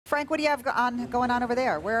Frank, what do you have going on over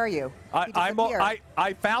there? Where are you?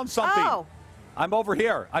 I found something. Oh. I'm over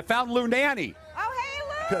here. I found Lou Nanne. Oh,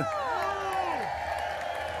 hey, Lou.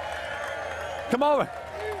 Come over.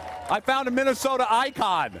 I found a Minnesota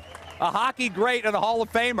icon, a hockey great and a Hall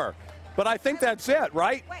of Famer. But I think that's it,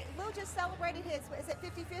 right? Wait, Lou just celebrated his, is it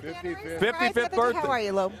 55th 55th. anniversary? 55th birthday. How are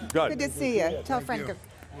you, Lou? Good. To see you. Tell Frank.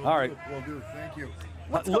 All right. Will do. Thank you.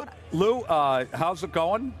 What's going on? Lou, how's it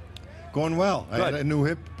going? Going well. Good. I had a new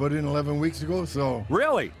hip put in 11 weeks ago, so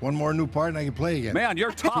Really? one more new part and I can play again. Man,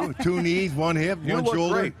 you're tough. Two knees, one hip, You one look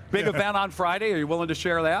shoulder. great. Big event on Friday. Are you willing to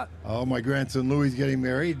share that? Oh, my grandson Louis is getting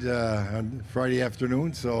married on Friday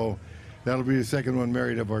afternoon, so that'll be the second one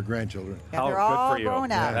married of our grandchildren. Yeah, they're good all for you.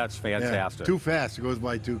 grown up. That's fantastic. Too fast. It goes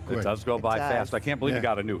by too quick. It does go by does. fast. I can't believe you Yeah.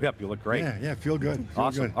 got a new hip. You look great. Yeah, feel good. Feel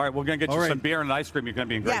Awesome. good. All right, we're going to get All you right. some beer and ice cream. You're going to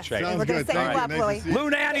be in great Yes. shape. Sounds We're gonna good. set you Thank up, Nice to Louis. see you. Lou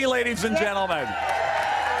Nanne, ladies and gentlemen.